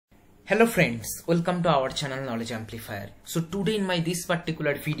Hello friends, welcome to our channel Knowledge Amplifier. So today in this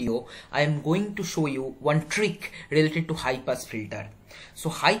particular video, I am going to show you one trick related to high pass filter. So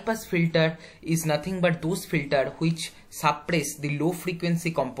high pass filter is nothing but those filter which suppress the low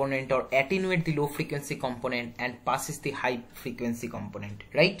frequency component or attenuate the low frequency component and passes the high frequency component,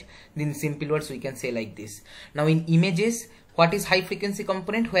 right? In simple words we can say like this. Now in images, what is high frequency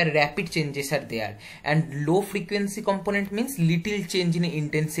component? Where rapid changes are there, and low frequency component means little change in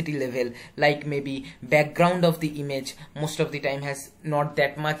intensity level, like maybe background of the image most of the time has not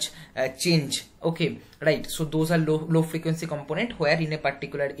that much change. Okay, right? So those are low frequency component where in a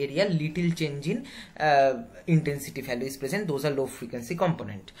particular area little change in intensity value is present. Those are low frequency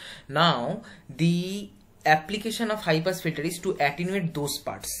component. Now the application of high pass filter is to attenuate those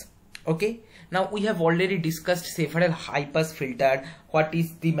parts. Okay, now we have already discussed several high pass filter, what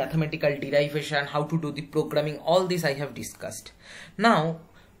is the mathematical derivation, how to do the programming, all this I have discussed. Now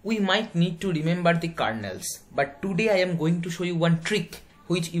we might need to remember the kernels, but today I am going to show you one trick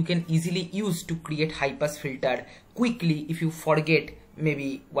which you can easily use to create high pass filter quickly if you forget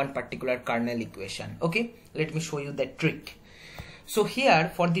maybe one particular kernel equation. Okay, let me show you that trick. So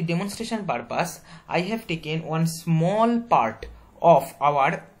here for the demonstration purpose I have taken one small part of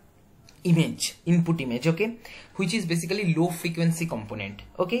our input image, okay, which is basically low frequency component.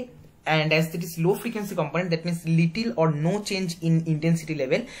 Okay, and as it is low frequency component, that means little or no change in intensity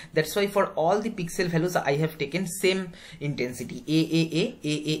level. That's why for all the pixel values I have taken same intensity,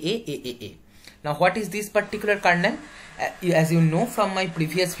 AAA. Now what is this particular kernel? As you know from my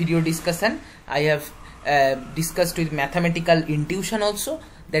previous video discussion, I have discussed with mathematical intuition also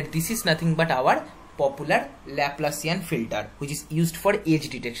that this is nothing but our popular Laplacian filter which is used for edge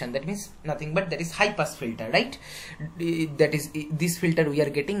detection. That means nothing but that is high pass filter, right? That is this filter we are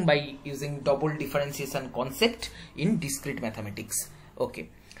getting by using double differentiation concept in discrete mathematics. Okay,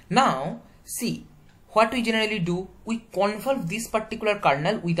 now see what we generally do, we convolve this particular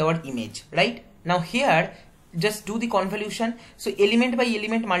kernel with our image, right? Now here just do the convolution. So element by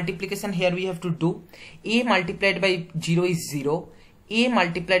element multiplication here we have to do. A multiplied by 0 is 0, A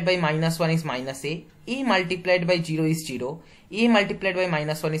multiplied by -1 is -A multiplied by 0 is 0, A multiplied by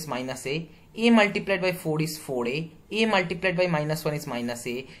 -1 is -A multiplied by 4 is 4A multiplied by -1 is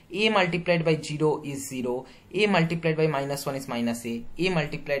A multiplied by 0 is 0, A multiplied by -1 is A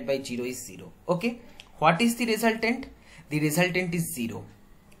multiplied by 0 is 0. Okay, what is the resultant? The resultant is 0.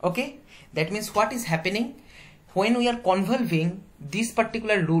 Okay, that means what is happening? When we are convolving this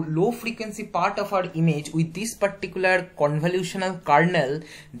particular low frequency part of our image with this particular convolutional kernel,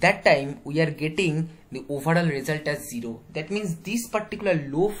 that time we are getting the overall result as 0. That means this particular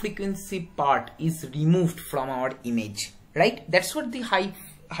low frequency part is removed from our image, right? That's what the high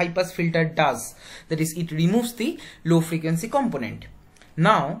pass filter does. That is, it removes the low frequency component.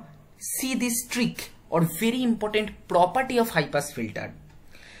 Now see this trick or very important property of high pass filter.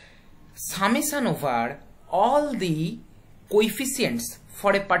 Summation over all the coefficients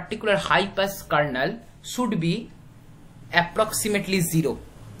for a particular high pass kernel should be approximately 0.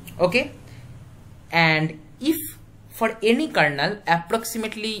 Okay, and if for any kernel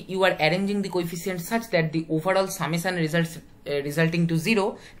approximately you are arranging the coefficients such that the overall summation resulting to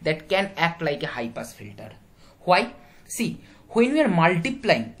 0, that can act like a high pass filter. Why? See, when we are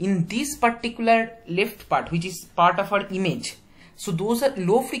multiplying in this particular left part which is part of our image, so those are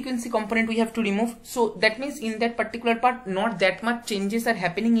low frequency component we have to remove. So that means in that particular part not that much changes are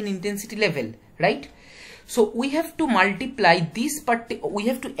happening in intensity level, right? So we have to multiply this we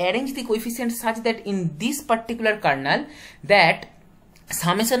have to arrange the coefficients such that in this particular kernel that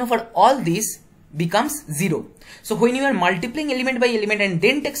summation over all this becomes 0. So when you are multiplying element by element and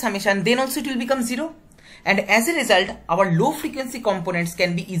then take summation, then also it will become 0, and as a result our low frequency components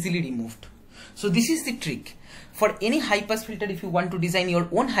can be easily removed. So this is the trick. For any high pass filter, if you want to design your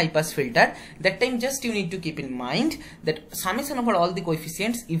own high pass filter, that time just you need to keep in mind that summation over all the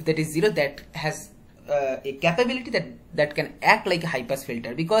coefficients, if that is 0, that has a capability that can act like a high pass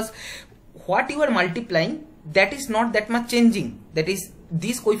filter, because what you are multiplying, that is not that much changing. That is,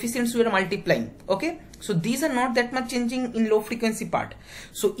 these coefficients you are multiplying. Okay, so these are not that much changing in low frequency part.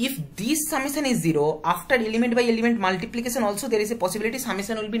 So if this summation is 0, after element by element multiplication also there is a possibility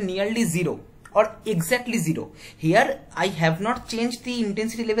summation will be nearly 0 or exactly 0. Here I have not changed the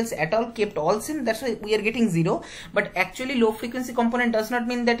intensity levels at all, kept all same, that's why we are getting 0. But actually low frequency component does not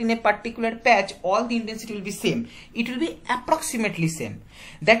mean that in a particular patch all the intensity will be same. It will be approximately same.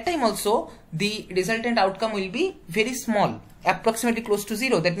 That time also the resultant outcome will be very small, approximately close to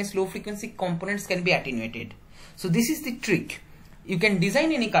 0. That means low frequency components can be attenuated. So this is the trick. You can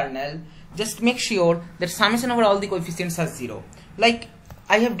design any kernel, just make sure that summation over all the coefficients are 0. Like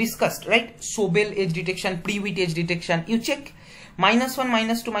I have discussed, right? Sobel edge detection, pre-width edge detection. You check -1,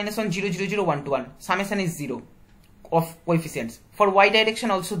 -2, -1, 0, 0, 0, 1 to 1. Summation is 0 of coefficients. For y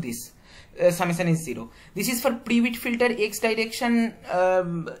direction also this summation is 0. This is for pre-width filter x direction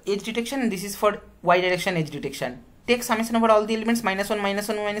edge detection, and this is for y direction edge detection. Take summation over all the elements, -1, -1,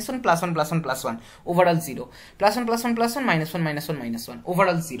 -1, +1, +1, +1, overall 0. +1, +1, +1, -1, -1, -1,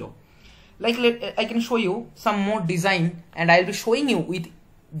 overall 0. Like I can show you some more design, and I'll be showing you with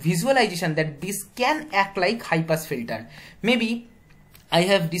visualization that this can act like high pass filter. Maybe I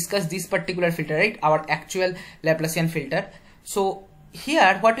have discussed this particular filter, right? Our actual Laplacian filter. So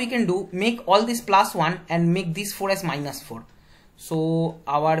here what we can do, make all this +1 and make this 4 as -4. So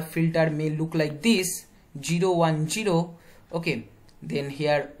our filter may look like this, 0, 1, 0. Okay, then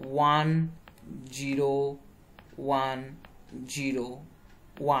here 1, 0, 1, 0,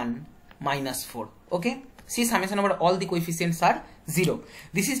 1, -4. Okay, see, summation over all the coefficients are 0.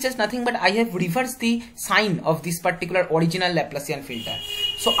 This is just nothing but I have reversed the sign of this particular original Laplacian filter.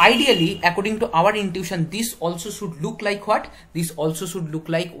 So ideally, according to our intuition, this also should look like what? This also should look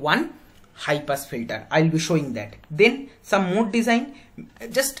like one high pass filter. I'll be showing that. Then some more design.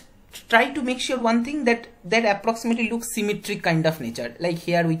 Just try to make sure one thing, that approximately looks symmetric kind of nature. Like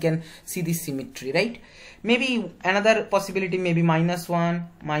here we can see this symmetry, right? Maybe another possibility, maybe -1,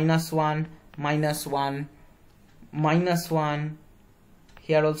 -1, -1, -1,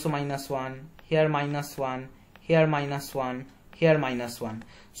 here also -1, here -1, here -1, here -1.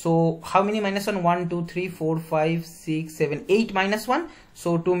 So how many -1? 1, 2, 3, 4, 5, 6, 7, 8 -1.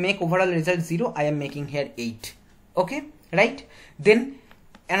 So to make overall result 0, I am making here 8. Okay, right? Then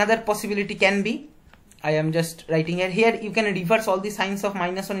another possibility can be, I am just writing here you can reverse all the signs of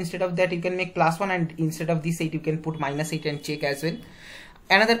 -1. Instead of that you can make +1, and instead of this 8 you can put -8 and check as well.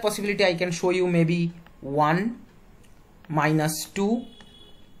 Another possibility I can show you, maybe 1, -2,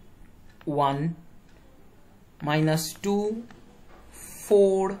 1, -2,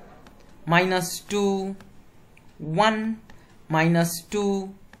 4, -2, 1,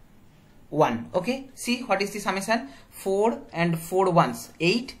 -2, 1. Okay, see what is the summation? 4 and 4 ones,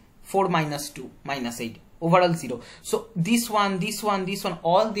 8, 4 -2, -8, overall 0. So this one, this one, this one,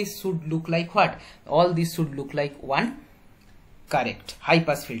 all this should look like what? All this should look like one correct high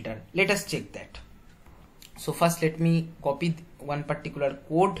pass filter. Let us check that. So first let me copy one particular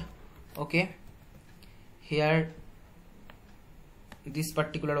code. Okay, here this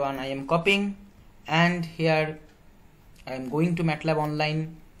particular one I am copying, and here I am going to MATLAB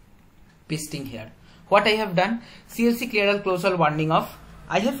online, pasting here. What I have done, CLC clear all, close all, warning off.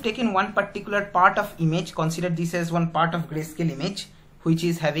 I have taken one particular part of image, consider this as one part of grayscale image, which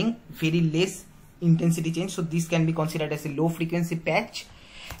is having very less intensity change. So this can be considered as a low frequency patch,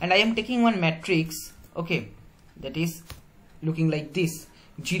 and I am taking one matrix, okay, that is looking like this: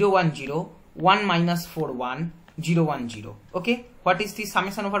 0, 1, 0, 1, -4, 1, 0, 1, 0. Okay, what is the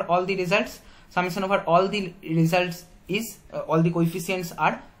summation over all the results? Summation over all the results is all the coefficients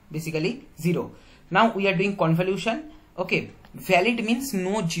are basically 0. Now we are doing convolution. Okay, valid means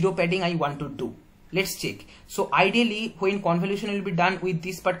no zero padding I want to do. Let's check. So ideally when convolution will be done with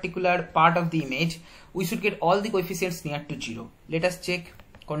this particular part of the image, we should get all the coefficients near to 0. Let us check.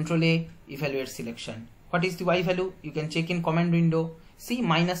 Control A, evaluate selection. What is the y value? You can check in command window. See,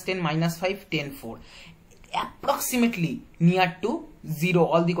 -10, -5, 10, 4. Approximately near to 0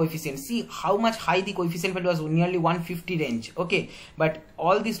 all the coefficients. See how much high the coefficient value was, nearly 150 range. Okay, but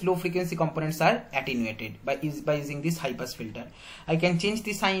all these low frequency components are attenuated by using this high pass filter. I can change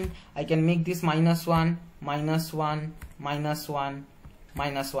the sign. I can make this -1, -1, -1,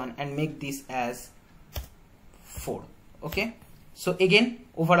 -1, and make this as 4. Okay, so again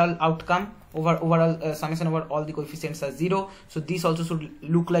overall outcome, overall summation over all the coefficients are 0. So this also should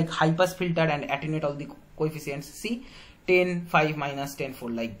look like high pass filter and attenuate all the coefficients. See, 10, 5, -10, 4,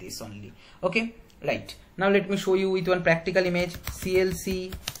 like this only. Okay, right. Now let me show you with one practical image.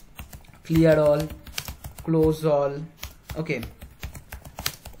 CLC clear all, close all. Okay,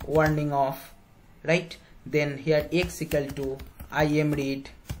 warning off, right? Then here x equal to imread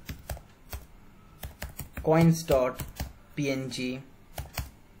coins.png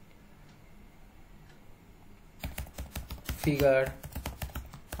figure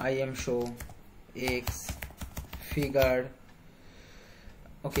imshow x figure.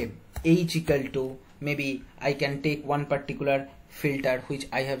 Okay, h equal to, maybe I can take one particular filter which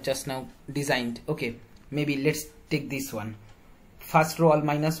I have just now designed. Okay, maybe let's take this one. First row all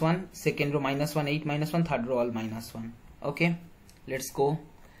 -1, second row -1, 8, -1, third row all -1. Okay, let's go,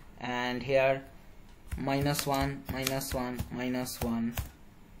 and here -1, -1, -1,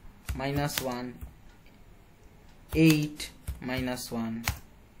 -1, 8, minus 1,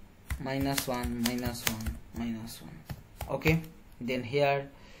 minus 1, minus 1, minus 1. Okay, then here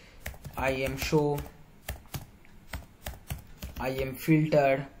imshow,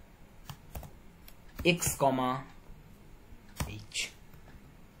 imfilter, x comma h.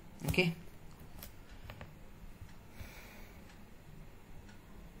 Okay,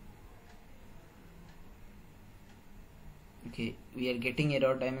 okay, we are getting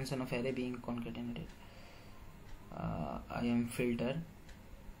error dimension of array being concatenated. Imfilter.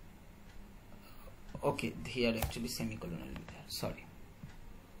 Okay, here actually semicolon will be there. Sorry.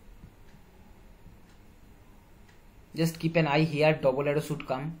 Just keep an eye here. Double arrow should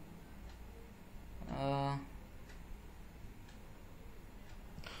come.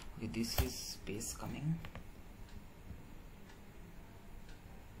 Okay, this is space coming.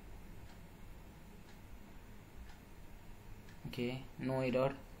 Okay, no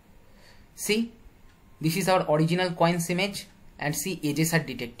error. See, this is our original coins image, and see edges are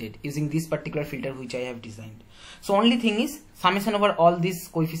detected using this particular filter which I have designed. So only thing is summation over all these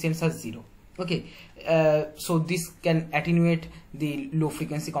coefficients are 0. Okay, so this can attenuate the low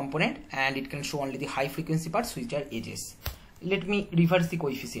frequency component and it can show only the high frequency parts which are edges. Let me reverse the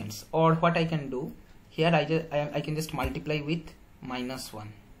coefficients, or what I can do here, I can just multiply with minus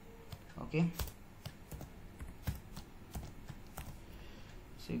 1. Okay,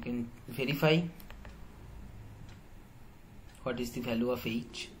 so you can verify what is the value of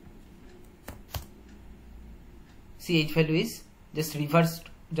h. See, h value is just reversed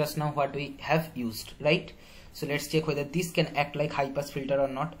just now what we have used, right? So let's check whether this can act like high pass filter or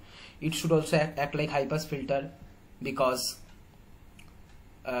not. It should also act like high pass filter because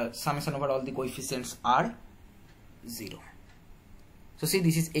summation over all the coefficients are 0. So see,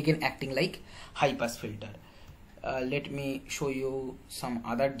 this is again acting like high pass filter. Let me show you some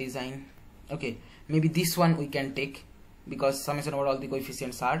other design. Okay, maybe this one we can take because summation over all the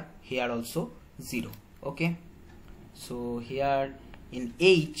coefficients are here also 0. Okay, so here in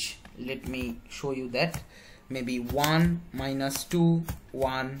h, let me show you that maybe 1, minus 2,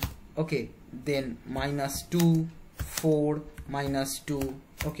 1. Okay, then minus 2, 4, minus 2.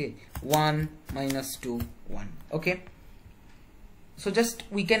 Okay, 1, minus 2, 1. Okay, so just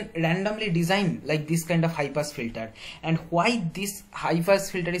we can randomly design like this kind of high pass filter. And why this high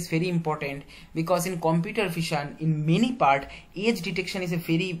pass filter is very important, because in computer vision, in many part, edge detection is a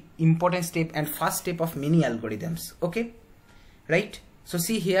very important step and first step of many algorithms. Okay, right? So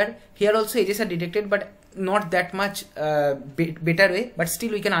see here also edges are detected, but not that much better way, but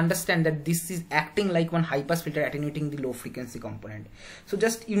still we can understand that this is acting like one high pass filter attenuating the low frequency component. So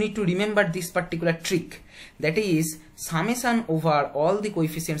just you need to remember this particular trick, that is summation over all the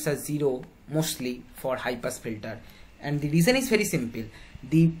coefficients are 0 mostly for high pass filter, and the reason is very simple.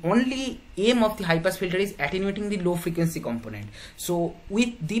 The only aim of the high pass filter is attenuating the low frequency component. So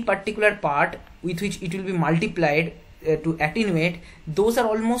with the particular part with which it will be multiplied to attenuate, those are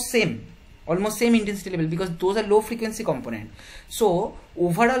almost same intensity level because those are low frequency component. So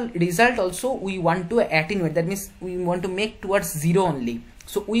overall result also we want to attenuate, that means we want to make towards 0 only.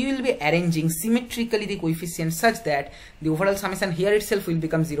 So we will be arranging symmetrically the coefficients such that the overall summation here itself will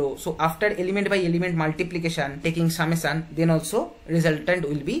become 0. So after element by element multiplication taking summation, then also resultant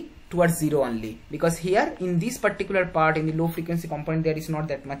will be towards 0 only, because here in this particular part in the low frequency component there is not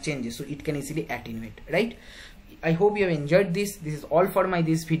that much changes, so it can easily attenuate, right? I hope you have enjoyed this. This is all for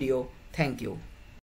this video. Thank you.